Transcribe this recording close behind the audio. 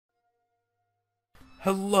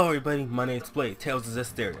Hello everybody, my name's Blade, Tales of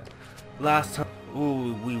Zestiria. Last time,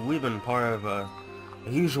 we've been part of a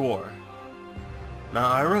huge war. Now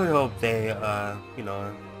I really hope they,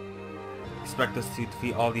 expect us to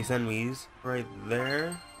defeat all these enemies right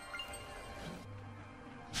there.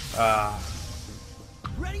 Well,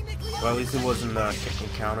 at least it wasn't a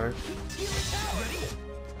encounter.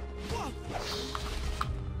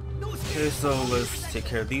 Okay, so let's take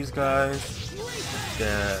care of these guys.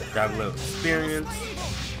 Grab a little experience.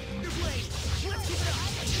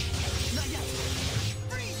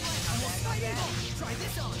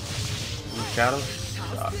 Shadow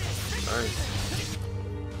shot. Nice.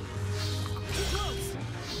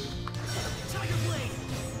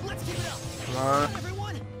 Come on.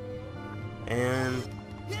 And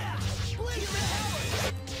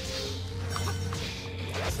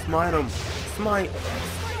smite him. Smite.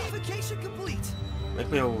 Make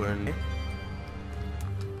me over.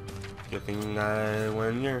 Good thing I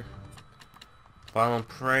went here. Final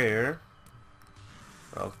prayer.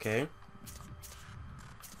 Okay.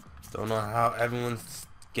 Don't know how everyone's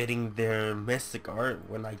getting their mystic art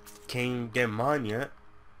when I can't get mine yet.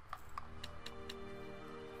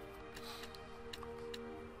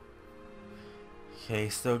 Okay,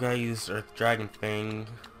 still gotta use Earth Dragon Fang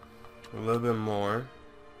a little bit more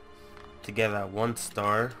to get that 1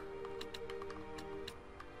 star.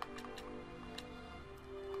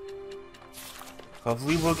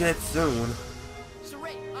 Hopefully we'll get it soon.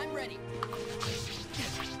 I'm ready.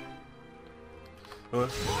 What?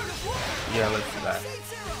 Yeah, let's do that.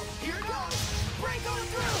 Here it goes. Break on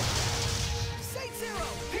through. Saint Zero,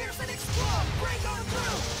 pierce and explode. Break on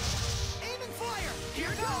through. Aim and fire.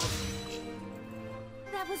 Here it goes.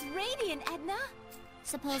 That was radiant, Edna.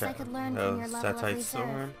 Suppose I could learn from your level of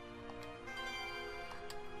reserve.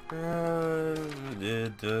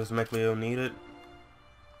 Does Mechleo need it?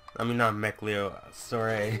 I mean, not Mechleo,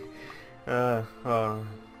 sorry. Oh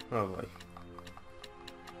boy.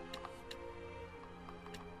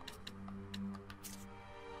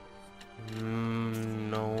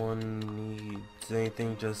 No one needs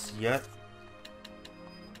anything just yet.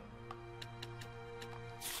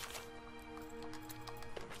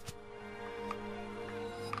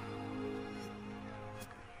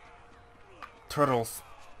 Turtles.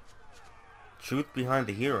 Truth behind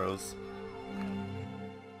the heroes.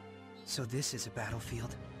 So this is a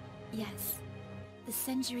battlefield? Yes. The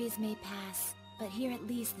centuries may pass, but here at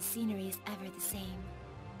least the scenery is ever the same.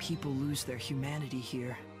 People lose their humanity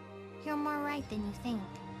here. You're more right than you think.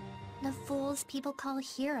 The fools people call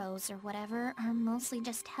heroes or whatever are mostly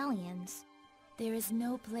just hellions. There is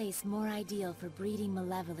no place more ideal for breeding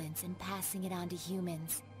malevolence and passing it on to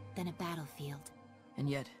humans than a battlefield. And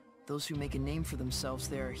yet, those who make a name for themselves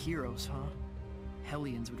there are heroes, huh?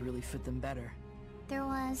 Hellions would really fit them better. There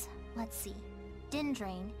was, let's see,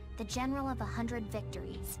 Dindrain, the general of 100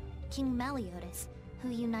 victories, King Meliodas, who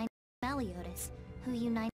united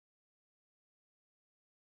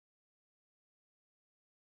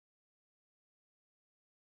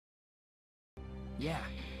Yeah,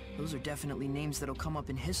 those are definitely names that'll come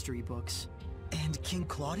up in history books. And King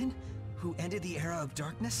Claudin, who ended the era of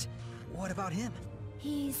darkness? What about him?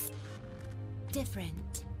 He's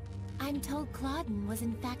different. I'm told Claudin was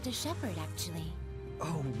in fact a shepherd, actually.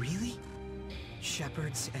 Oh, really?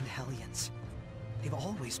 Shepherds and hellions. They've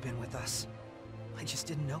always been with us. I just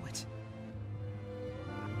didn't know it.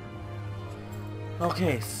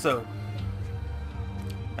 Okay, so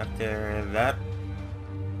after that,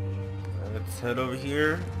 let's head over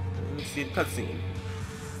here and see the cutscene.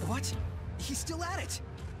 What? He's still at it!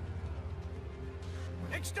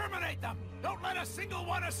 Exterminate them! Don't let a single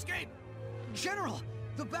one escape! General!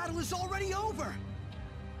 The battle is already over!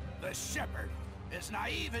 The shepherd as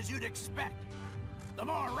naive as you'd expect. The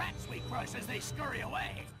more rats we crush as they scurry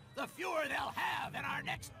away, the fewer they'll have in our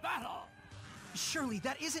next battle. Surely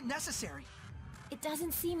that isn't necessary. It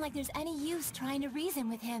doesn't seem like there's any use trying to reason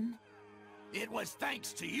with him. It was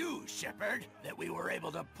thanks to you, shepherd, that we were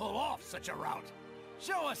able to pull off such a rout.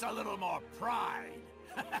 Show us a little more pride.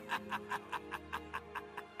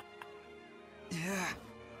 Yeah.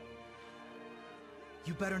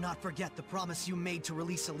 You better not forget the promise you made to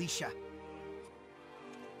release Alicia.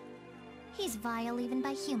 He's vile even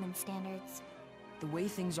by human standards. The way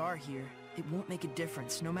things are here, it won't make a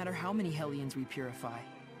difference, no matter how many Hellions we purify.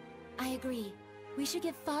 I agree. We should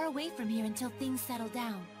get far away from here until things settle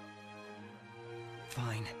down.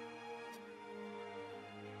 Fine.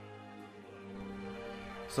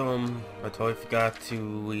 So I totally forgot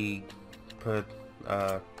to put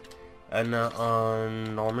Edna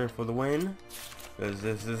on Norman for the win, because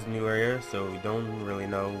this is a new area, so we don't really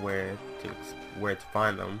know where to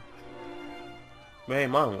find them. Hey,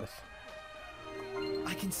 monolith.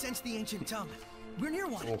 I can sense the ancient tongue. We're near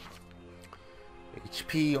one. Oh.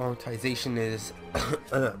 HP augmentation is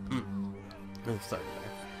sorry,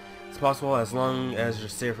 it's possible as long as your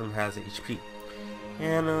serum has HP.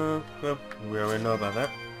 And well, we already know about that.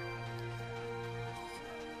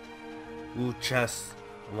 Ooh, chest.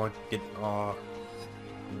 I want to get gotta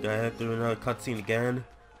head through another cutscene again.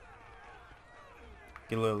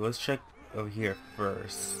 Get a little, let's check over here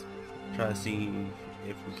first. Try to see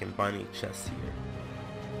if we can find any chests here.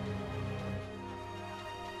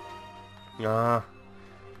 Ah,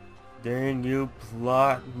 dang you,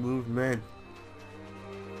 plot movement.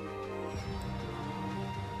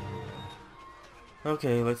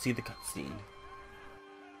 Okay, let's see the cutscene.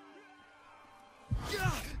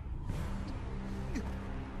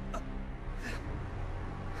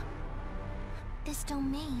 This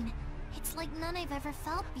domain, it's like none I've ever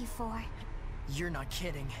felt before. You're not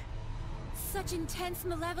kidding. Such intense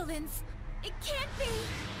malevolence. It can't be!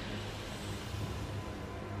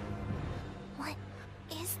 What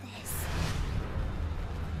is this?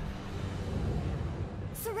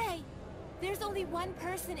 Saray! There's only one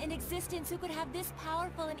person in existence who could have this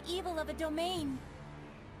powerful and evil of a domain.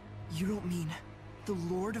 You don't mean the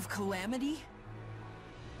Lord of Calamity?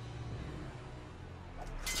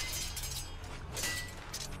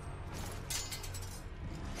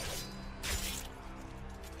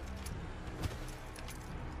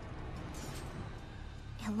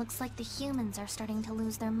 It looks like the humans are starting to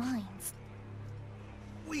lose their minds.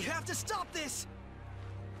 We have to stop this!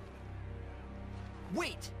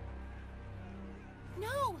 Wait!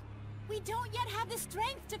 No! We don't yet have the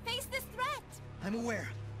strength to face this threat! I'm aware.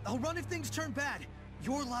 I'll run if things turn bad.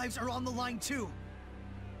 Your lives are on the line too.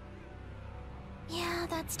 Yeah,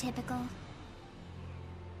 that's typical.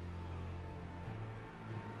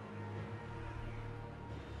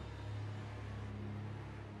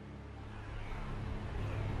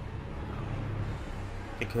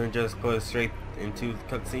 They couldn't just go straight into the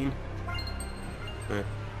cutscene.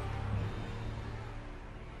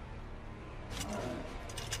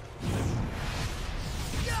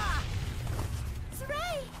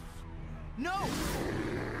 Saray! No!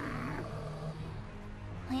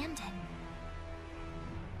 Landon.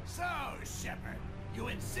 So, Shepard, you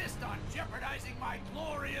insist on jeopardizing my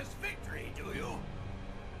glorious victory, do you?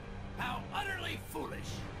 How utterly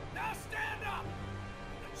foolish! Now stand up!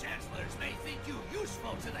 The Chancellors may think you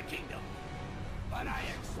useful to the kingdom, but I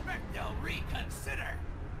expect they'll reconsider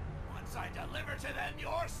once I deliver to them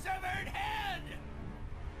your severed head!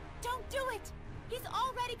 Don't do it! He's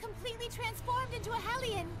already completely transformed into a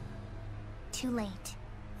Hellion! Too late.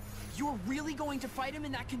 You're really going to fight him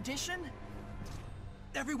in that condition?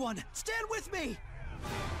 Everyone, stand with me!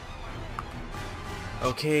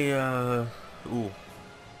 Okay, ooh.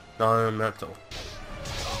 Non-mental.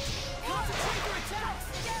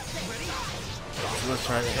 So let's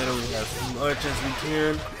try to hit him as much as we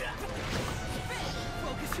can.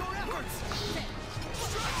 Focus your efforts!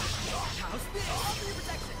 How's this?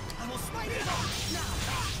 I will smite it! Now!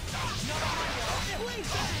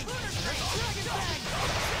 Blaze bang! Dragon bang!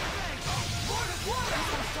 Lord of water!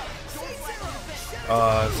 Saint Zero! I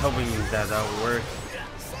was hoping that would work.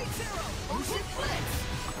 Saint Zero! Ocean blitz!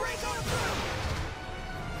 Break on through!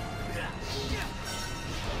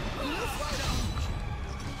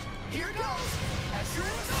 Here goes! Extra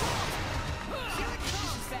assault! Here it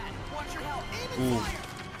comes! Bad. Watch your health! Aim and Ooh.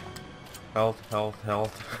 fire!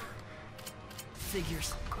 Health.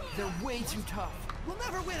 Figures. They're way too tough. We'll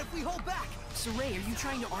never win if we hold back! Saray, are you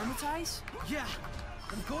trying to armatize? Yeah!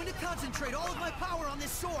 I'm going to concentrate all of my power on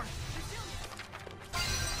this sword!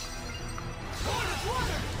 Lord of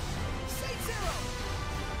Water! Saint Zero!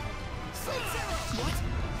 Saint Zero! What?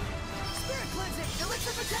 Spirit cleansing!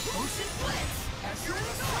 Elixir protection! Ocean blitz! Extra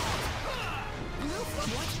assault! Blue from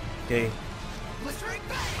what? Okay, Blistering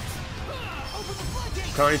bangs! Open the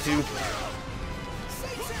floodgates! trying to.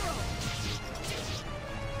 Saint Zero!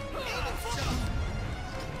 Aim and fire!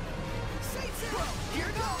 Saint Zero!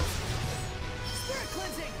 Here goes! Spirit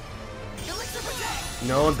cleansing! Elixir protect!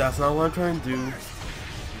 No, that's not what I'm trying to do.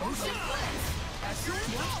 Ocean blitz! Extra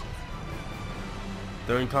what?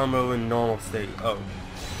 During combo in normal state. Oh.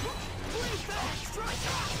 Blade bang! Strike!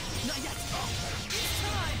 Not yet! It's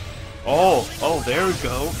time! Oh, there we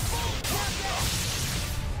go.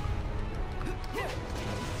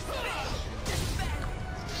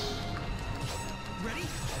 Ready?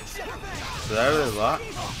 Shatter bang! So that is a lot.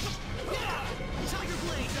 Tiger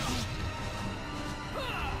blade!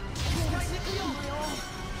 Technically all my all!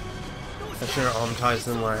 I should have armatized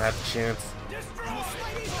him when I had the chance. Destroy!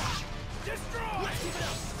 Destroy! Let's keep it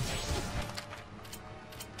up!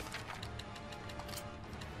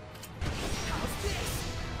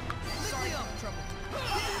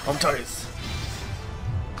 I'm tight.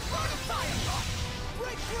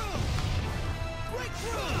 Break through! Break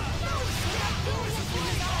through! No escape! No escape!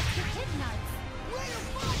 Later,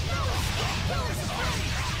 no escape! No escape!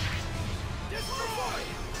 Destroy!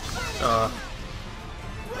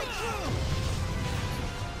 Break through!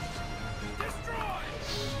 Destroy!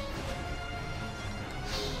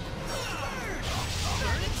 Burn!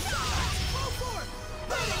 Burning shots! Go for it!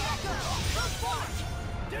 Burning echo! Go for it!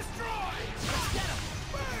 Destroy! Let's get him!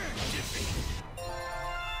 Burn!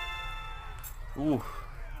 Ooh.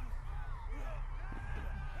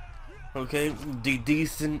 Okay,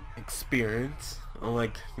 decent experience.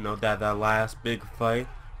 Unlike, you know, that last big fight.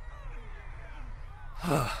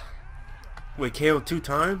 Wait, KO 2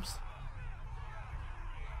 times?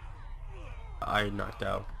 I knocked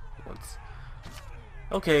out once.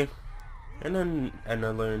 Okay. And then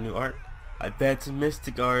another new art. I bet some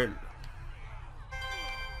mystic art.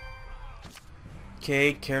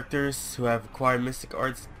 Okay, characters who have acquired mystic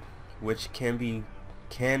arts which can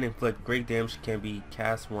inflict great damage can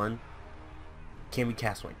cast one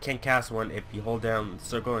if you hold down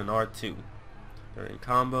circle and R2 during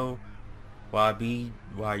combo while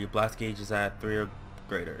your blast gauge is at 3 or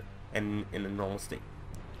greater and in a normal state.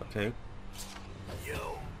 Okay.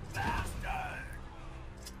 You bastard!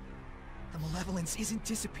 The malevolence isn't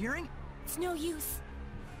disappearing? It's no use.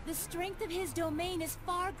 The strength of his domain is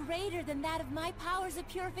far greater than that of my powers of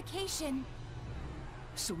purification.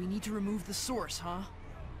 So we need to remove the source, huh?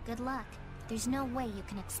 Good luck. There's no way you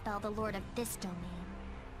can expel the Lord of this domain.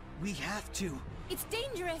 We have to. It's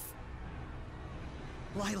dangerous.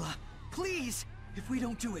 Lila, please! If we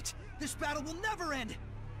don't do it, this battle will never end!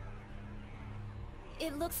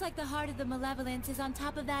 It looks like the heart of the malevolence is on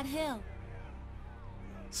top of that hill.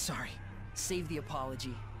 Sorry. Save the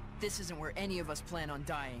apology. This isn't where any of us plan on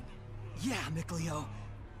dying. Yeah, Mikleo.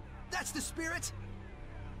 That's the spirit!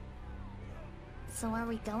 So are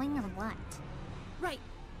we going or what? Right.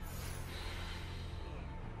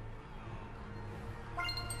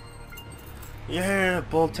 Yeah,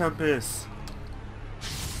 Bull Tempest.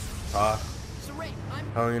 Saray,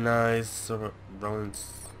 I'm... Really nice.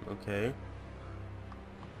 Rollins. Okay.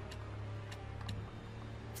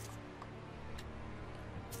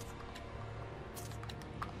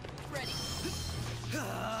 ready.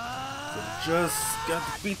 Just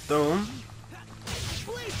got to beat them.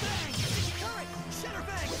 Blade bang! Current! Shatter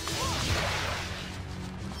bang!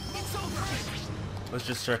 It's over! Let's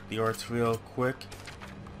just check the arts real quick.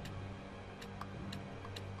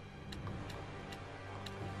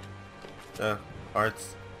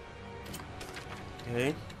 Arts.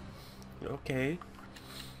 Okay. Okay.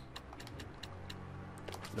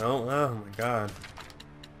 No, oh my god.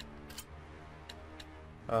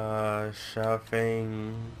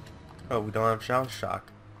 Shuffing. Oh, we don't have Shell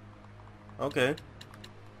Shock. Okay.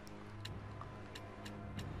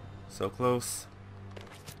 So close.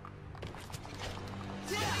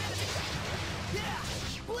 Yeah! Yeah!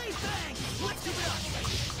 Blade bang! Let's give it up!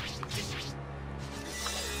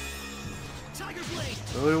 Tiger blade!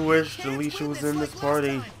 I really wish Alicia was in this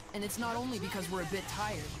party. And it's not only because we're a bit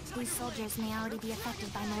tired. These soldiers may already be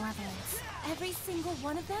affected by malevolence. Every single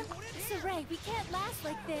one of them? Saray, we can't last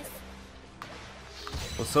like this.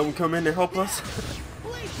 Will someone come in and help us?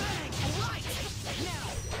 Blade bang! Right! Now!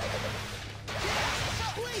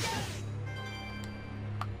 Yeah! Blade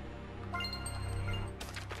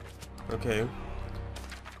bang!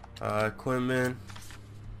 Okay. Equipment.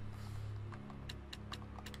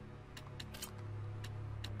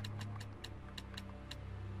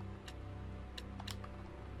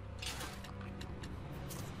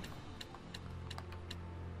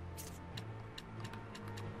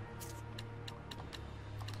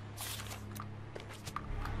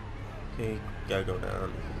 Okay, gotta go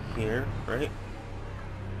down here, right?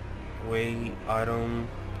 Wait, item.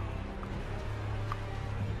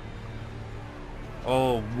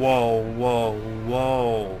 Oh, whoa, whoa,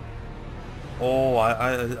 whoa. Oh,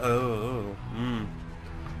 I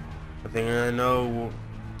think I know.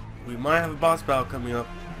 We might have a boss battle coming up.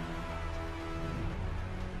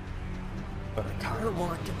 But I kind of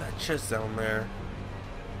want to get that chest down there.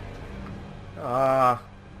 Ah,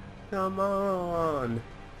 come on.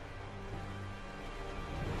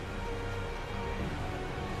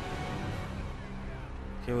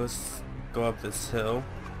 Okay, let's go up this hill.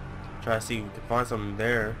 Try to see if we can find something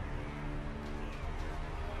there.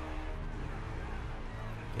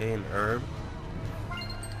 Okay, an herb.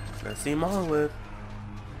 Let's see monolith.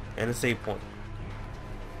 And a save point.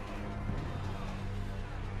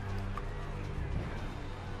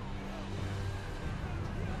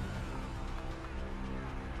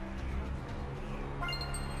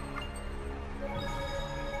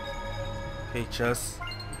 Okay, chest.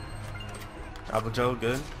 Apple gel,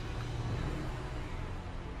 good.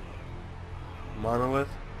 Monolith.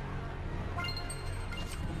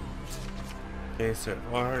 Okay, so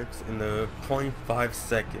arcs in the 0.5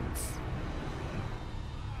 seconds.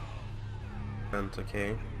 That's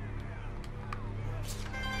okay.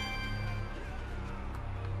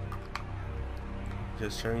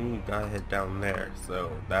 Just showing you gotta head down there,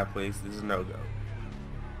 so that place is a no-go.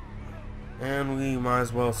 And we might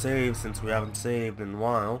as well save since we haven't saved in a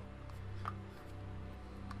while.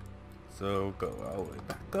 So go all the way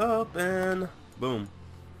back up and boom.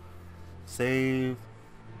 Save.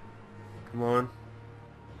 Come on.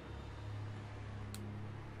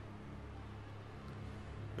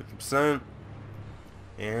 50%.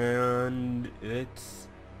 And it's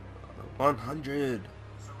 100.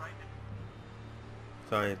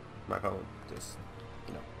 Sorry, my phone. Just,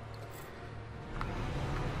 you know.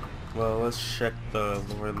 Well, let's check the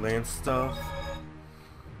lower land stuff.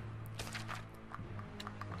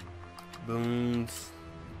 Booms.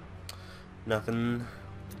 Nothing.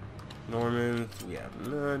 Normans. We have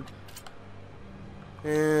none.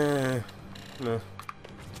 No.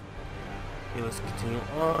 Okay, let's continue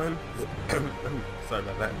on. Sorry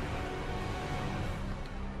about that.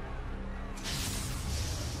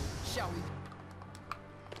 Shall we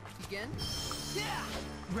begin? Yeah.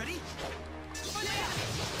 Ready?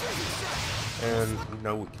 And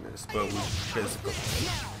no weakness, but we physical.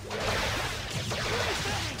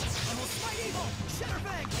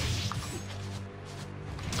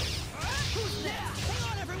 Who's next? Hang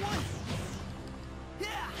on, everyone! Yeah!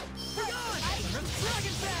 Hang on!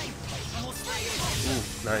 Dragon Bang! Almost Ooh,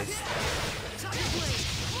 nice. Tiger Blade!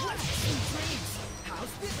 Let's see dreams!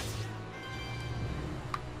 How's this?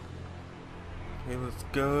 Okay, let's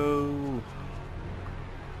go.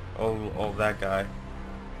 Oh, that guy.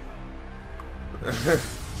 At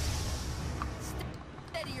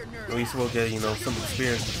least we'll get, you know, some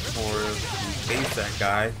experience before we face that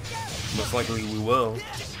guy. Most likely we will.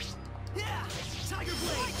 Yeah! Tiger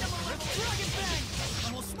Blade! Dragon Bang!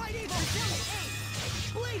 Almost smite evil!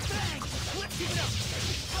 Blade Bang! Let's keep it up!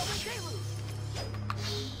 Elven Deluge!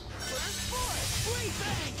 Burn Force! Blade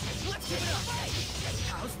Bang! Let's keep it up!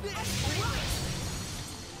 How's this?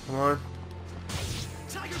 Come on.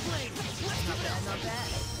 Tiger Blade! Let's keep it up! Not bad!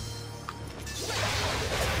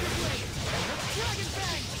 Tiger Blade! Dragon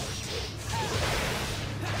Bang!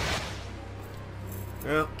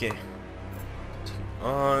 Okay.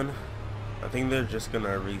 On. I think they're just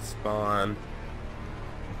gonna respawn.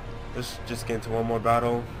 Let's just get into one more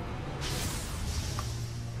battle.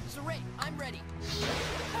 Saray, I'm ready.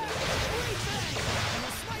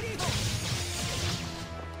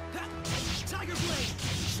 Tiger Blade!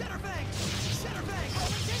 Shatter Bang! Shatter Bang!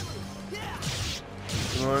 Yeah!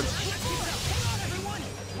 Come on. Let's keep it up! Hang on, everyone!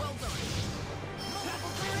 Well done!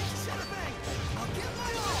 Multiple turrets! Shatter Bang! I'll give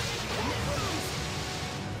my all!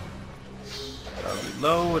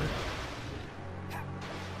 Reload.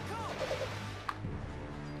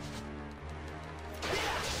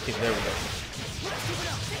 Okay, there we go. Let's keep it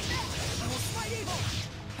up! Almost fight evil!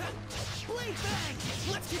 Blade Bang!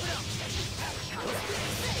 Let's keep it up!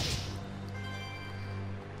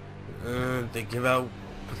 They give out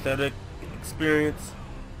pathetic experience.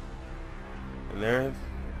 And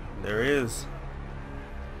there is.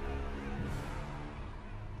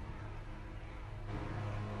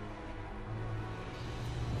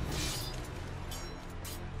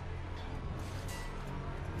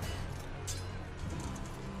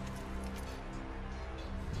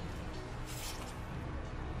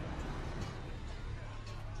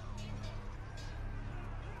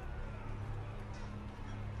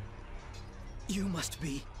 You must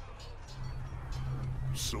be...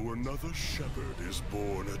 So another shepherd is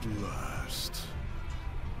born at last.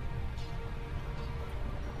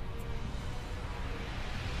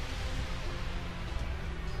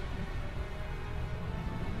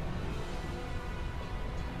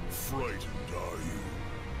 Frightened, are you?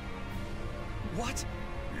 What?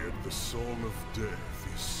 Yet the song of death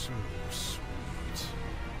is so sweet.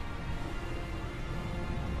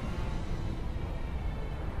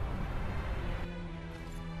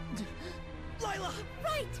 Lila!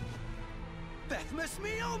 Right! Bethmas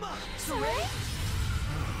Mioma! Saray?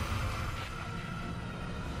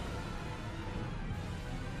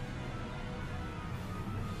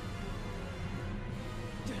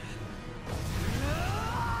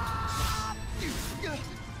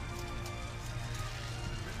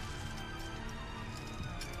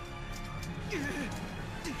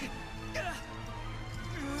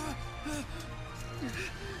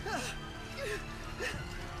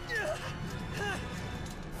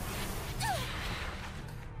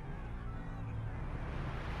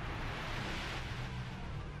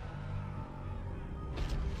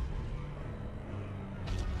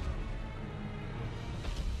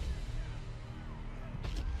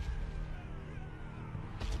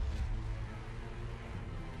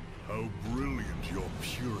 Your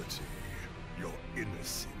purity, your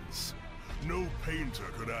innocence. No painter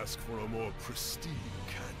could ask for a more pristine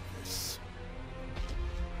canvas.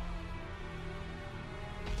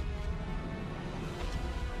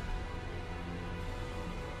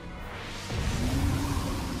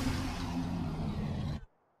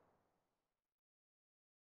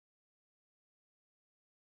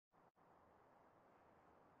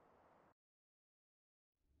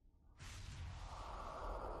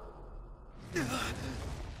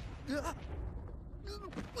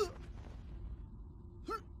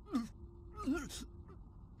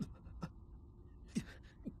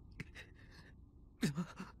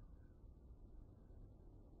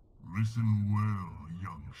 Listen well,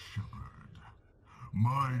 young shepherd.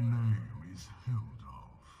 My name is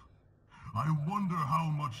Heldalf. I wonder how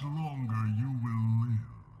much longer you will live.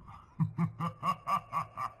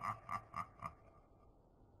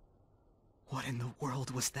 What in the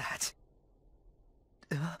world was that?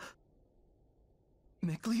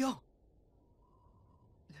 Mikleo?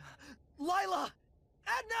 Lila!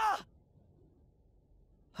 Edna!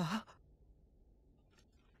 Huh?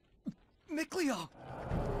 Mikleo!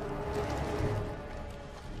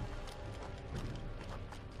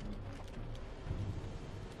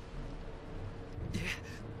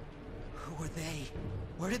 Who are they?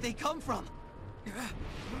 Where did they come from?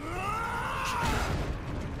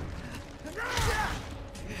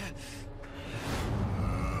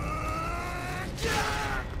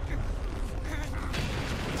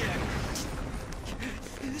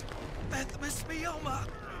 Bethmismioma!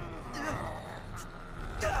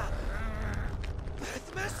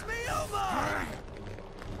 Bethmismioma!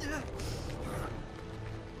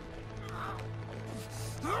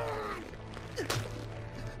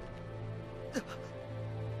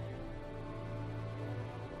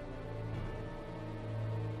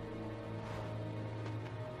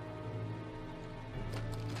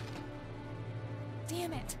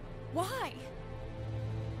 Damn it! Why?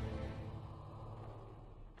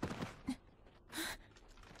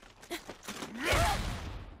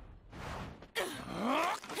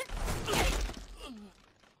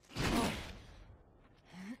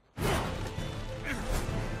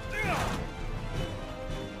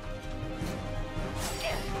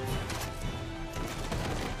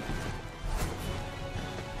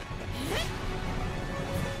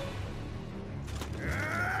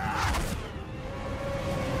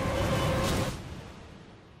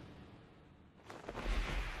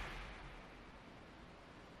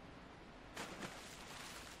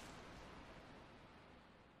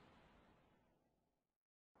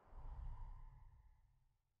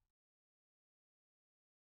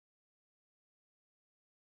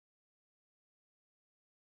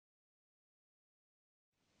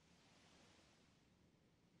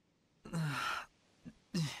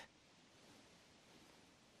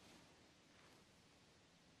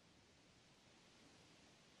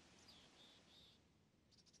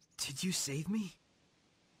 Did you save me?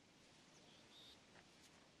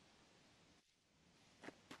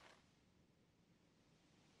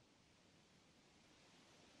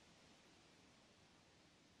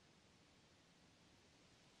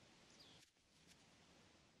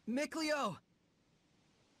 Mikleo!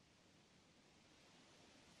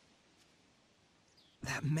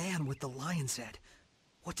 That man with the lion's head.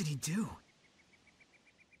 What did he do?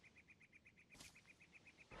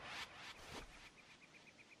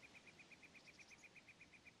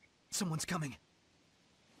 Someone's coming.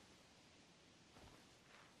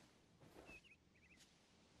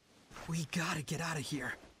 We gotta get out of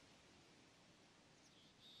here.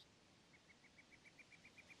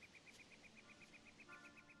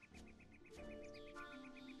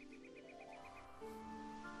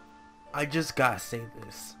 I just gotta say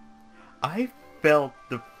this. I felt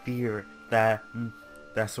the fear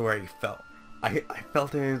that's where he felt. I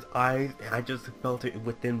felt it in his eyes, and I just felt it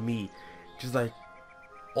within me. Just like,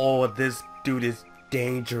 oh, this dude is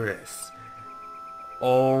dangerous.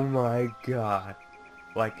 Oh my god.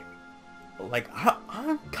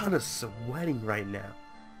 I'm kind of sweating right now.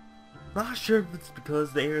 Not sure if it's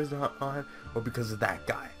because the air is not on or because of that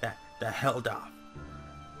guy, that Heldalf.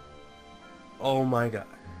 Oh my god.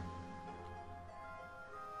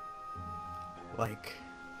 Like,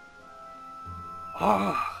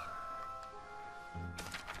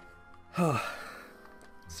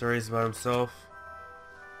 Serious about himself.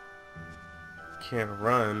 Can't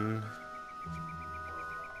run.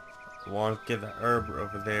 Want to get that herb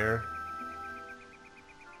over there.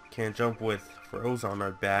 Can't jump with Rose on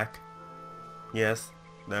our back. Yes,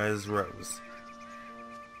 that is Rose.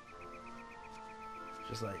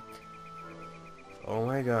 Just like, oh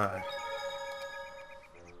my god.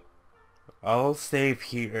 I'll save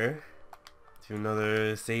here to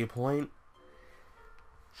another save point.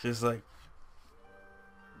 Just like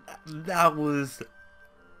that was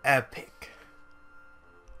epic.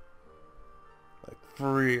 Like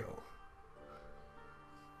for real.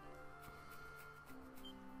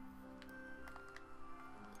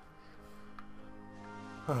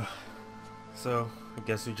 So I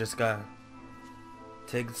guess we just gotta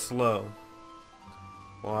take it slow.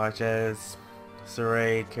 Watch as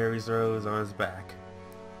Saray carries Rose on his back.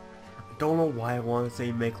 I don't know why I want to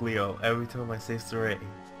say Make Leo every time I say Saray.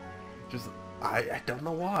 Just, I don't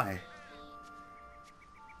know why.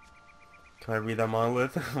 Can I read that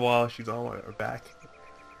monolith while she's on her back?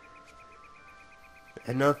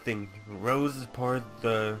 And nothing. Rose is part of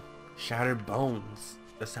the Shattered Bones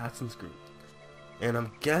Assassin's group. And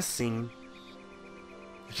I'm guessing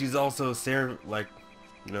she's also like,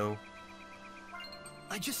 you know,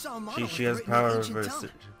 I just saw a monolith she has written in power ancient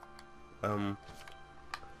over tongue.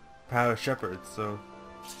 power shepherd, so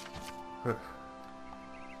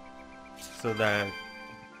so that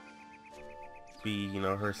be, you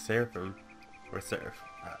know, her seraphim or seraph.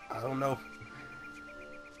 I don't know.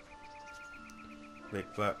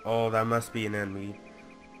 Like, but oh, that must be an enemy.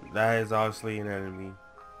 That is obviously an enemy.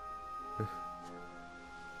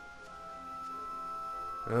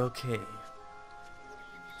 Okay.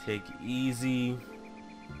 Take it easy.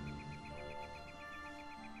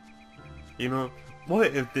 You know,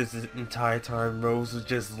 what if this entire time Rose was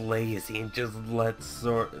just lazy and just let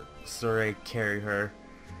Saray carry her?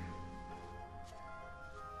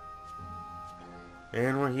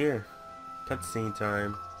 And we're here. Cutscene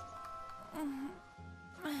time.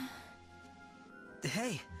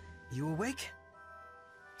 Hey, you awake?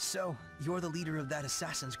 So, you're the leader of that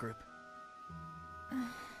assassin's group.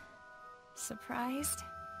 Surprised?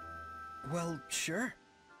 Well, sure.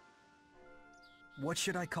 What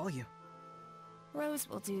should I call you? Rose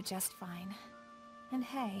will do just fine. And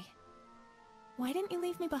hey, why didn't you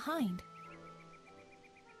leave me behind?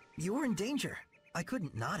 You were in danger. I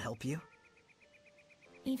couldn't not help you.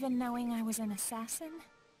 Even knowing I was an assassin?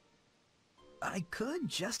 I could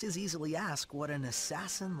just as easily ask what an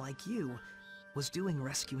assassin like you was doing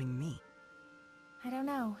rescuing me. I don't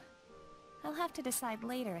know. I'll have to decide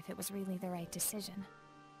later if it was really the right decision.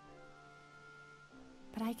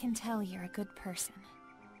 But I can tell you're a good person.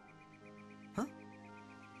 Huh?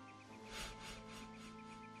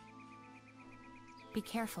 Be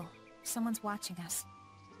careful. Someone's watching us.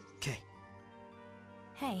 Okay.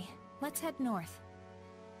 Hey, let's head north.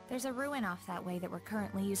 There's a ruin off that way that we're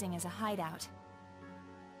currently using as a hideout.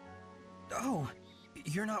 Oh,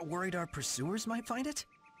 you're not worried our pursuers might find it?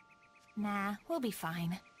 Nah, we'll be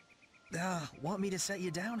fine. Want me to set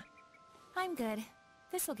you down? I'm good.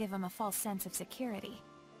 This'll give them a false sense of security.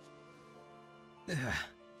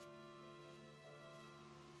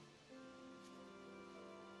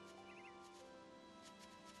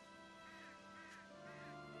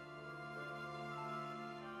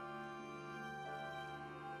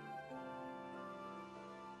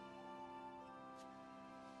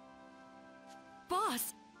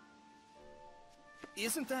 Boss!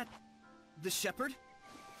 Isn't that the shepherd?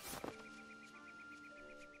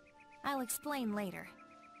 I'll explain later.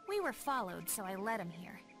 We were followed, so I led him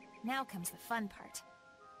here. Now comes the fun part.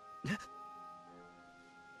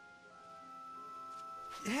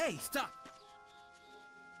 Hey! Stop!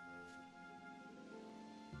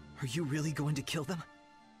 Are you really going to kill them?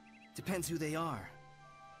 Depends who they are.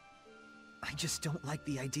 I just don't like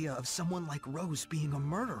the idea of someone like Rose being a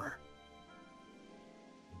murderer.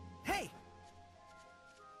 Hey!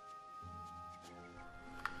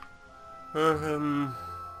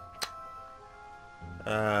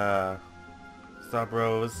 Stop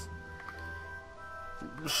Rose.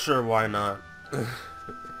 Sure, why not?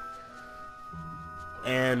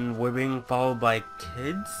 And we're being followed by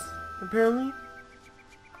kids, apparently?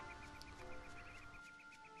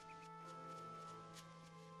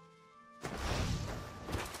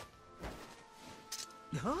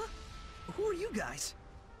 Huh? Who are you guys?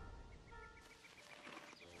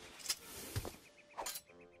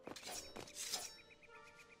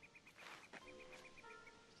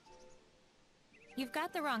 You've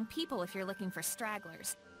got the wrong people if you're looking for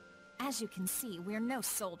stragglers. As you can see, we're no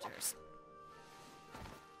soldiers.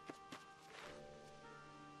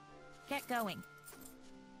 Get going.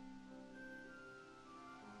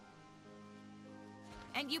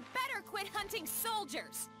 And you better quit hunting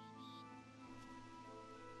soldiers!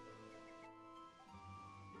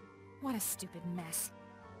 What a stupid mess.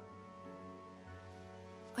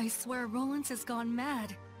 I swear Rollins has gone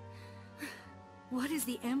mad. What is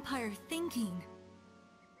the Empire thinking?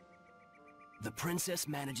 The princess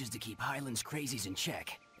manages to keep Highland's crazies in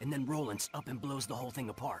check, and then Roland's up and blows the whole thing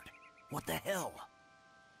apart. What the hell?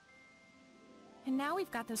 And now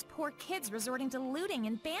we've got those poor kids resorting to looting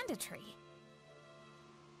and banditry.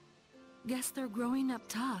 Guess they're growing up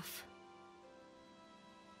tough.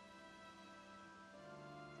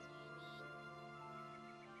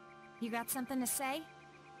 You got something to say?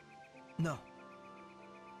 No.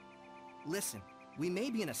 Listen, we may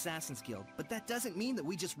be an assassin's guild, but that doesn't mean that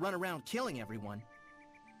we just run around killing everyone.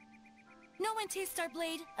 No one tastes our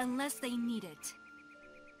blade unless they need it.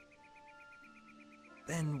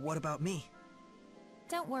 Then what about me?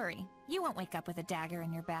 Don't worry, you won't wake up with a dagger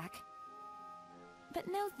in your back.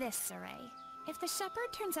 But know this, Saray. If the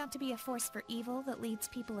shepherd turns out to be a force for evil that leads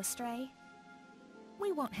people astray,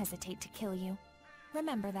 we won't hesitate to kill you.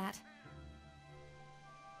 Remember that.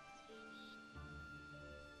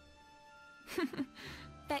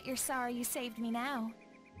 Bet you're sorry you saved me now.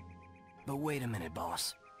 But wait a minute,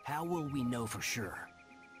 boss. How will we know for sure?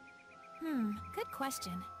 Good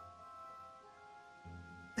question.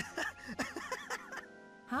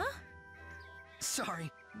 Huh? Sorry,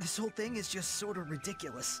 this whole thing is just sort of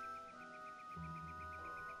ridiculous.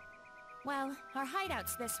 Well, our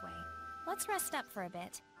hideout's this way. Let's rest up for a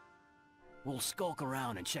bit. We'll skulk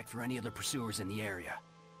around and check for any other pursuers in the area.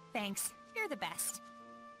 Thanks. You're the best.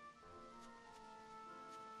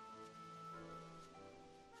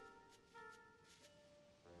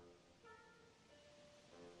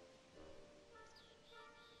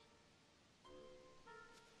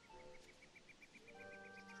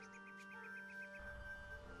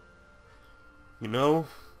 You know,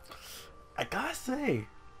 I gotta say,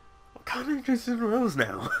 I'm kind of interested in Rose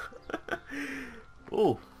now.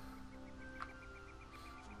 Oh.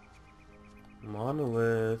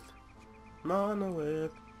 Monolith. Monolith.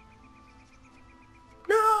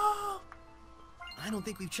 No! I don't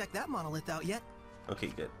think we've checked that monolith out yet. Okay,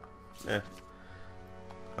 good.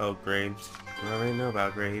 Oh, grades. I already know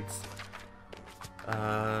about grades.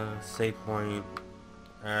 Save point.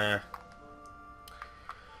 You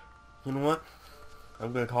know what?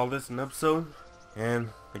 I'm gonna call this an episode, and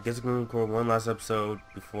I guess I'm gonna record one last episode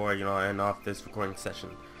before, I end off this recording session.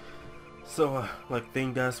 So, thank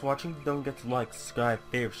you guys for watching. Don't forget to like, subscribe,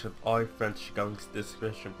 favorite, share with all your friends. Check out links in the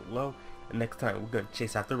description below. And next time, we're gonna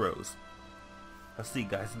chase after Rose. I'll see you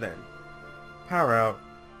guys then. Power out.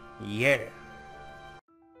 Yeah.